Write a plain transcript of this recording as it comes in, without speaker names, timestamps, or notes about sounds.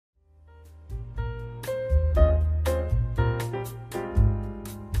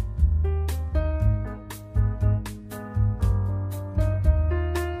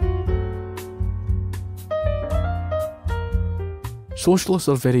Socialists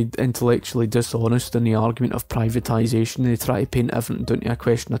are very intellectually dishonest in the argument of privatisation. They try to paint everything down to a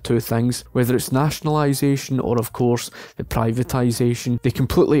question of two things, whether it's nationalisation or, of course, the privatisation. They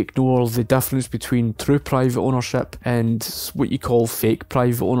completely ignore the difference between true private ownership and what you call fake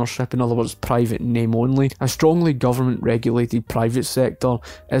private ownership, in other words, private name only. A strongly government regulated private sector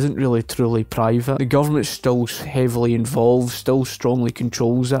isn't really truly private. The government's still heavily involved, still strongly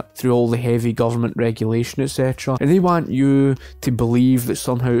controls it through all the heavy government regulation, etc. And they want you to believe that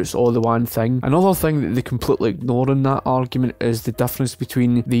somehow it's all the one thing. Another thing that they completely ignore in that argument is the difference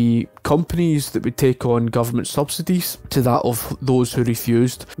between the companies that would take on government subsidies to that of those who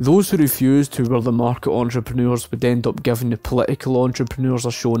refused. Those who refused, who were the market entrepreneurs, would end up giving the political entrepreneurs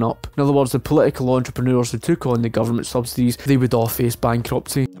a shown up. In other words, the political entrepreneurs who took on the government subsidies, they would all face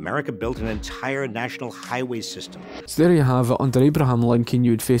bankruptcy. America built an entire national highway system. So there you have it. Under Abraham Lincoln,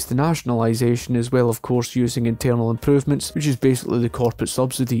 you would face the nationalisation as well, of course, using internal improvements, which is basically the corporate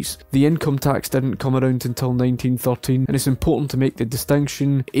subsidies. The income tax didn't come around until 1913, and it's important to make the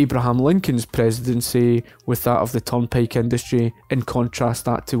distinction Abraham Lincoln's presidency with that of the turnpike industry, and contrast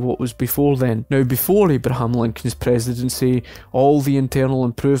that to what was before then. Now, before Abraham Lincoln's presidency, all the internal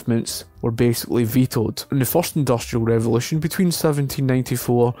improvements were basically vetoed. In the first industrial revolution between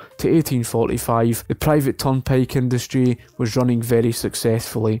 1794 to 1845, the private turnpike industry was running very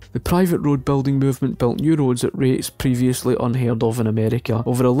successfully. The private road building movement built new roads at rates previously unheard of in America.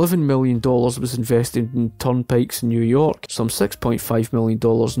 Over $11 million was invested in turnpikes in New York, some $6.5 million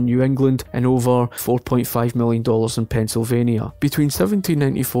in New England, and over $4.5 million in Pennsylvania. Between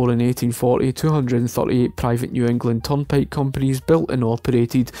 1794 and 1840, 238 private New England turnpike companies built and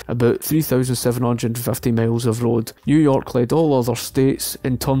operated about 3,750 miles of road. New York led all other states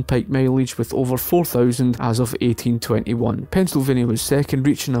in turnpike mileage with over 4,000 as of 1821. Pennsylvania was second,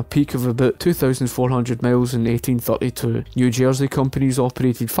 reaching a peak of about 2,400 miles in 1832. New Jersey companies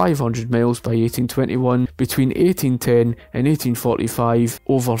operated 500 miles by 1821. Between 1810 and 1845,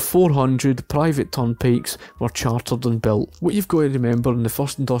 over 400 private turnpikes were chartered and built. What you've got to remember in the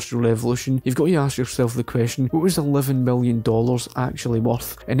first industrial revolution, you've got to ask yourself the question, what was $11 million actually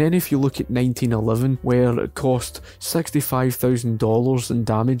worth? And then if you look at 1911, where it cost $65,000 in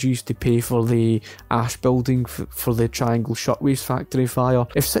damages to pay for the ash building for the Triangle Shirtwaist Factory fire.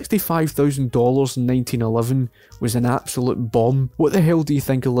 If $65,000 in 1911 was an absolute bomb, what the hell do you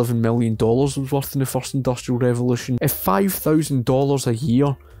think $11 million was worth in the first industrial revolution? If $5,000 a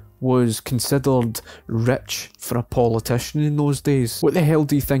year was considered rich for a politician in those days, what the hell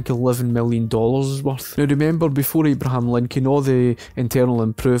do you think $11 million is worth? Now remember, before Abraham Lincoln, all the internal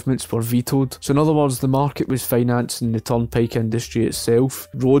improvements were vetoed. So in other words, the market was financing the turnpike industry itself.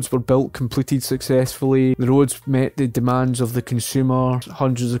 Roads were built, completed successfully. The roads met the demands of the consumer.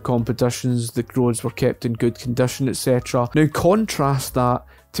 Hundreds of competitions. The roads were kept in good condition, etc. Now contrast that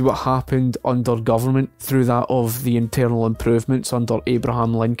to what happened under government through that of the internal improvements under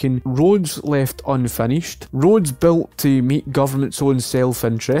Abraham Lincoln. Roads left unfinished. Roads built to meet government's own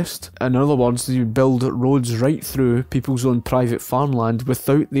self-interest. In other words, they would build roads right through people's own private farmland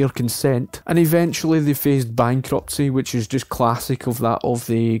without their consent. And eventually they faced bankruptcy, which is just classic of that of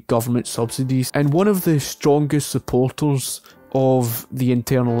the government subsidies. And one of the strongest supporters of the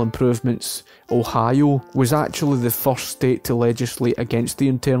internal improvements, Ohio, was actually the first state to legislate against the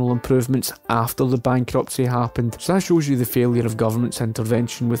internal improvements after the bankruptcy happened. So that shows you the failure of government's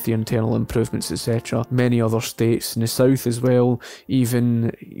intervention with the internal improvements, etc. Many other states in the south as well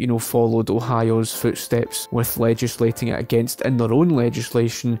even, followed Ohio's footsteps with legislating it against, in their own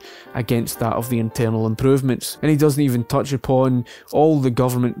legislation, against that of the internal improvements. And he doesn't even touch upon all the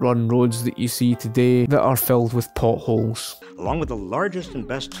government run roads that you see today that are filled with potholes. Along with the largest and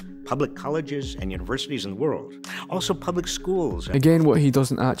best public colleges and universities in the world, also public schools. Again, what he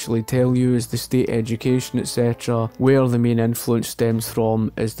doesn't actually tell you is the state education, etc. Where the main influence stems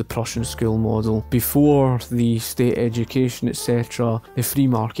from is the Prussian school model. Before the state education, etc., the free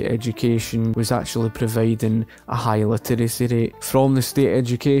market education was actually providing a high literacy rate. From the state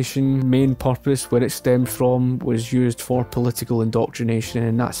education, main purpose, where it stemmed from, was used for political indoctrination,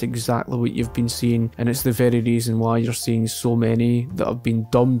 and that's exactly what you've been seeing, and it's the very reason why you're seeing so many that have been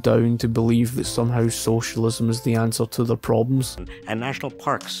dumbed down to believe that somehow socialism is the answer to their problems. And national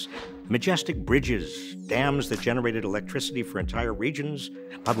parks, majestic bridges, dams that generated electricity for entire regions,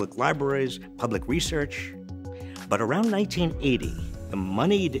 public libraries, public research. But around 1980, the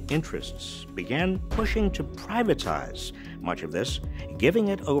moneyed interests began pushing to privatize much of this, giving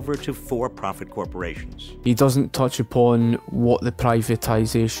it over to for-profit corporations. He doesn't touch upon what the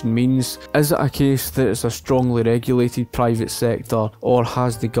privatisation means. Is it a case that it's a strongly regulated private sector, or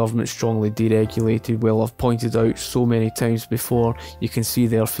has the government strongly deregulated? Well, I've pointed out so many times before, you can see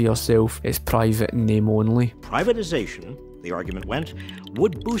there for yourself, it's private in name only. Privatization, the argument went,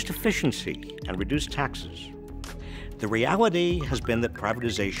 would boost efficiency and reduce taxes. The reality has been that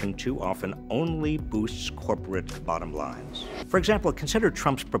privatization too often only boosts corporate bottom lines. For example, consider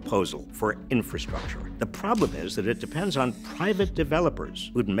Trump's proposal for infrastructure. The problem is that it depends on private developers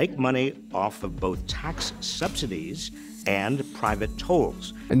who'd make money off of both tax subsidies and private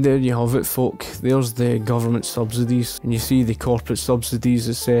tolls. And there you have it, folk. There's the government subsidies, and you see the corporate subsidies,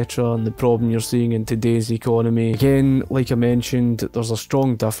 etc., and the problem you're seeing in today's economy. Again, like I mentioned, there's a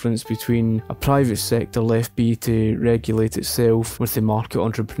strong difference between a private sector left be to regulate itself with the market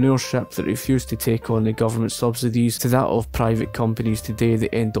entrepreneurship that refuse to take on the government subsidies, to that of private companies today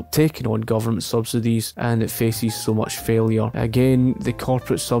that end up taking on government subsidies and it faces so much failure. Again, the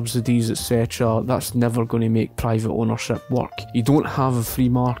corporate subsidies, etc., that's never going to make private ownership work. You don't have a free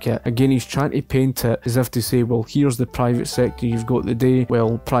market. Again, he's trying to paint it as if to say, well, here's the private sector you've got today,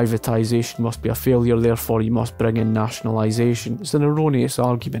 well, privatisation must be a failure, therefore you must bring in nationalisation. It's an erroneous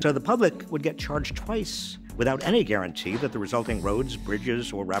argument. So the public would get charged twice, without any guarantee that the resulting roads,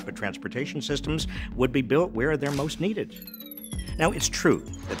 bridges, or rapid transportation systems would be built where they're most needed. Now, it's true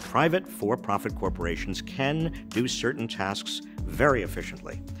that private for-profit corporations can do certain tasks very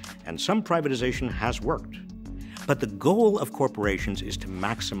efficiently, and some privatization has worked. But the goal of corporations is to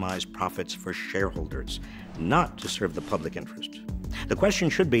maximize profits for shareholders, not to serve the public interest. The question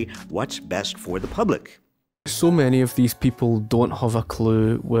should be, what's best for the public? So many of these people don't have a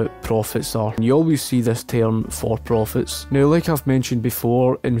clue what profits are. You always see this term for profits. Now, like I've mentioned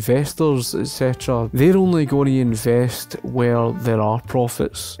before, investors, etc., they're only going to invest where there are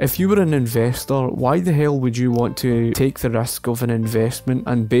profits. If you were an investor, why the hell would you want to take the risk of an investment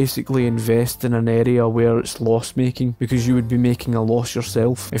and basically invest in an area where it's loss making? Because you would be making a loss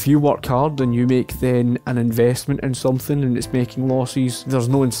yourself. If you work hard and you make then an investment in something and it's making losses, there's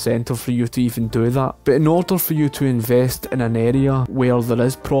no incentive for you to even do that. But in order for you to invest in an area where there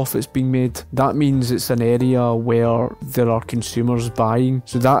is profits being made, that means it's an area where there are consumers buying.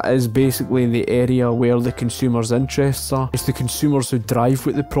 So that is basically the area where the consumers' interests are. It's the consumers who drive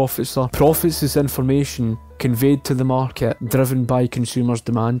what the profits are. Profits is information conveyed to the market, driven by consumers'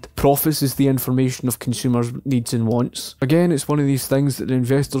 demand. Profits is the information of consumers' needs and wants. Again, it's one of these things that the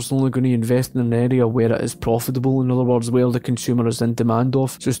investor's only going to invest in an area where it is profitable, in other words, where the consumer is in demand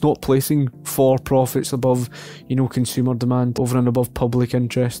of. So it's not placing for profits above, consumer demand over and above public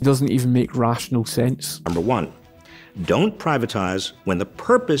interest. It doesn't even make rational sense. Number one, don't privatize when the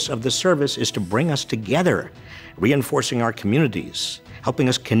purpose of the service is to bring us together, reinforcing our communities, helping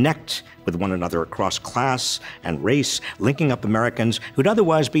us connect with one another across class and race, linking up Americans who'd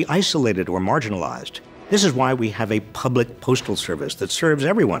otherwise be isolated or marginalized. This is why we have a public postal service that serves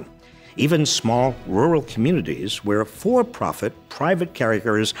everyone, even small rural communities where for-profit private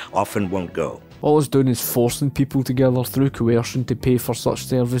carriers often won't go. All it's doing is forcing people together through coercion to pay for such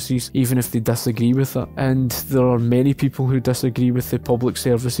services, even if they disagree with it. And there are many people who disagree with the public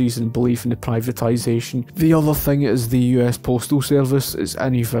services and believe in the privatisation. The other thing is the US Postal Service is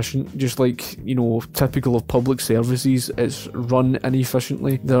inefficient, just like, typical of public services, it's run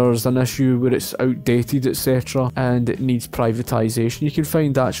inefficiently. There's an issue where it's outdated, etc., and it needs privatisation. You can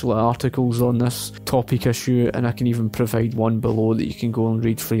find actual articles on this topic issue, and I can even provide one below that you can go and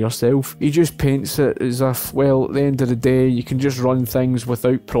read for yourself. He just paints it as if, well, at the end of the day, you can just run things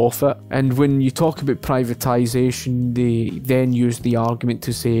without profit. And when you talk about privatisation, they then use the argument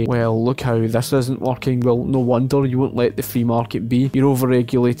to say, well, look how this isn't working. Well, no wonder you won't let the free market be. You're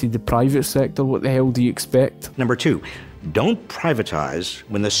overregulated the private sector. What the hell do you expect? Number two, don't privatize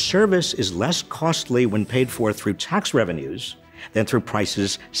when the service is less costly when paid for through tax revenues than through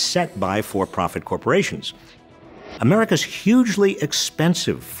prices set by for-profit corporations. America's hugely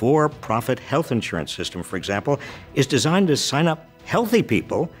expensive for-profit health insurance system, for example, is designed to sign up healthy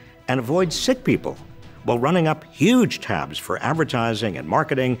people and avoid sick people, while running up huge tabs for advertising and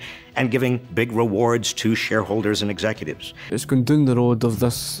marketing and giving big rewards to shareholders and executives. It's going down the road of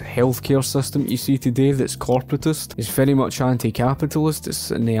this healthcare system you see today that's corporatist. It's very much anti-capitalist.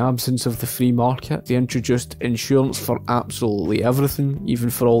 It's in the absence of the free market. They introduced insurance for absolutely everything, even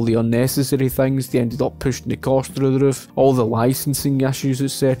for all the unnecessary things. They ended up pushing the cost through the roof, all the licensing issues,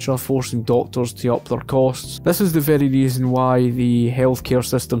 etc., forcing doctors to up their costs. This is the very reason why the healthcare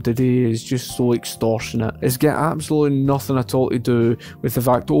system today is just so extortionate. It's got absolutely nothing at all to do with the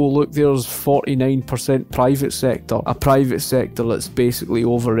fact, oh look, there's 49% private sector, a private sector that's basically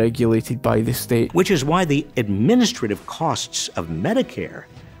over-regulated by the state. Which is why the administrative costs of Medicare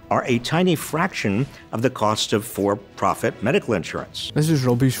are a tiny fraction of the cost of for-profit medical insurance. This is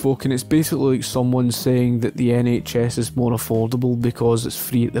rubbish, folk, and it's basically like someone saying that the NHS is more affordable because it's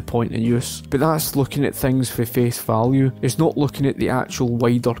free at the point of use. But that's looking at things for face value. It's not looking at the actual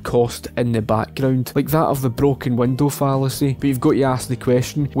wider cost in the background, like that of the broken window fallacy. But you've got to ask the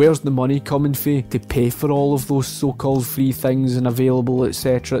question, where's the money coming from to pay for all of those so-called free things and available,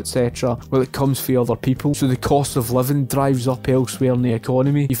 etc., etc.? Well, it comes from other people. So the cost of living drives up elsewhere in the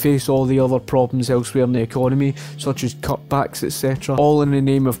economy. You face all the other problems elsewhere in the economy, such as cutbacks, etc., all in the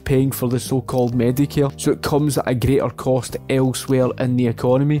name of paying for the so-called Medicare. So it comes at a greater cost elsewhere in the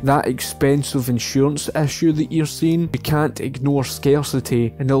economy. That expensive insurance issue that you're seeing, you can't ignore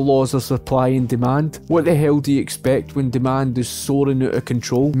scarcity and the laws of supply and demand. What the hell do you expect when demand is soaring out of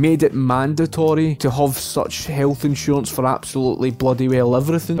control? Made it mandatory to have such health insurance for absolutely bloody well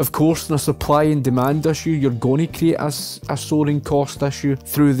everything. Of course, in a supply and demand issue, you're going to create a soaring cost issue.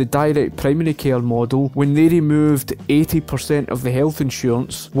 Through the direct primary care model, when they removed 80% of the health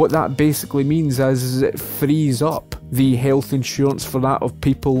insurance, what that basically means is it frees up the health insurance for that of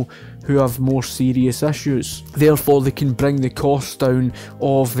people who have more serious issues. Therefore, they can bring the cost down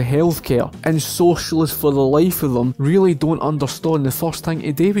of the healthcare. And socialists, for the life of them, really don't understand the first thing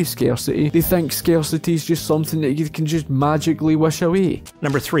to do with scarcity. They think scarcity is just something that you can just magically wish away.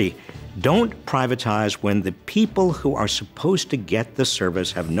 Number 3. Don't privatize when the people who are supposed to get the service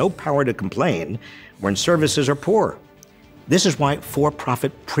have no power to complain when services are poor. This is why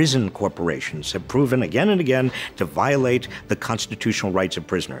for-profit prison corporations have proven again and again to violate the constitutional rights of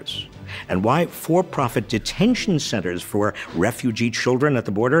prisoners, and why for-profit detention centers for refugee children at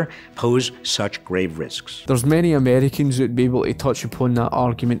the border pose such grave risks. There's many Americans who'd be able to touch upon that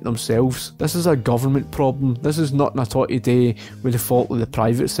argument themselves. This is a government problem. This is not a talk today with the fault of the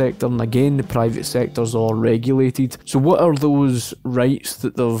private sector, and again, the private sector's all regulated. So what are those rights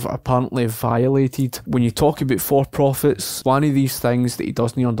that they've apparently violated? When you talk about for-profits, one of these things that he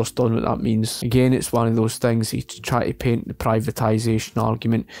doesn't understand what that means. Again, it's one of those things he try to paint the privatisation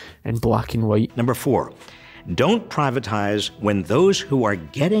argument in black and white. Number 4, don't privatize when those who are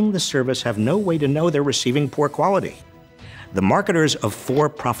getting the service have no way to know they're receiving poor quality. The marketers of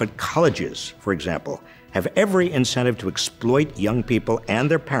for-profit colleges, for example, have every incentive to exploit young people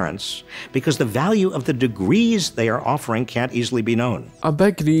and their parents because the value of the degrees they are offering can't easily be known. A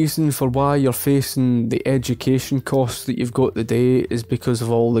big reason for why you're facing the education costs that you've got today is because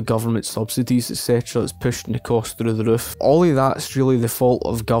of all the government subsidies, etc., that's pushing the cost through the roof. All of that's really the fault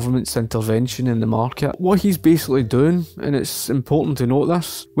of government's intervention in the market. What he's basically doing, and it's important to note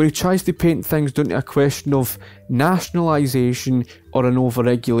this, where he tries to paint things down to a question of nationalisation or an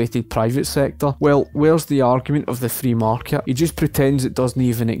over-regulated private sector, well, where's the argument of the free market? He just pretends it doesn't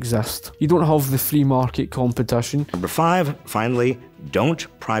even exist. You don't have the free market competition. Number 5, finally, don't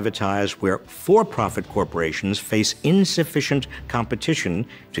privatize where for-profit corporations face insufficient competition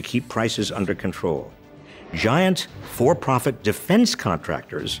to keep prices under control. Giant for-profit defense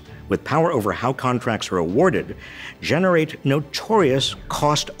contractors with power over how contracts are awarded generate notorious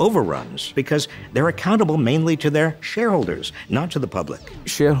cost overruns because they're accountable mainly to their shareholders, not to the public.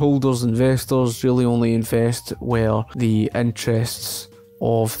 Shareholders, investors really only invest where the interests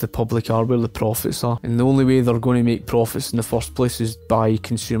of the public are, where the profits are, and the only way they're going to make profits in the first place is by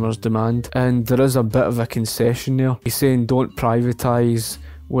consumers' demand. And there is a bit of a concession there. He's saying don't privatise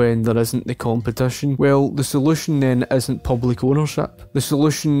when there isn't the competition. Well, the solution then isn't public ownership. The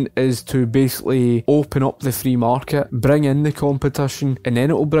solution is to basically open up the free market, bring in the competition, and then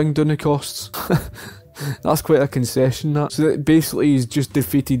it'll bring down the costs. That's quite a concession, that. So that basically he's just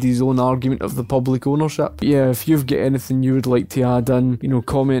defeated his own argument of the public ownership. But yeah, if you've got anything you would like to add in,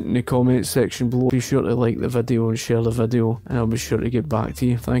 comment in the comment section below. Be sure to like the video and share the video, and I'll be sure to get back to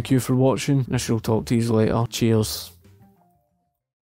you. Thank you for watching, and I shall talk to you later. Cheers.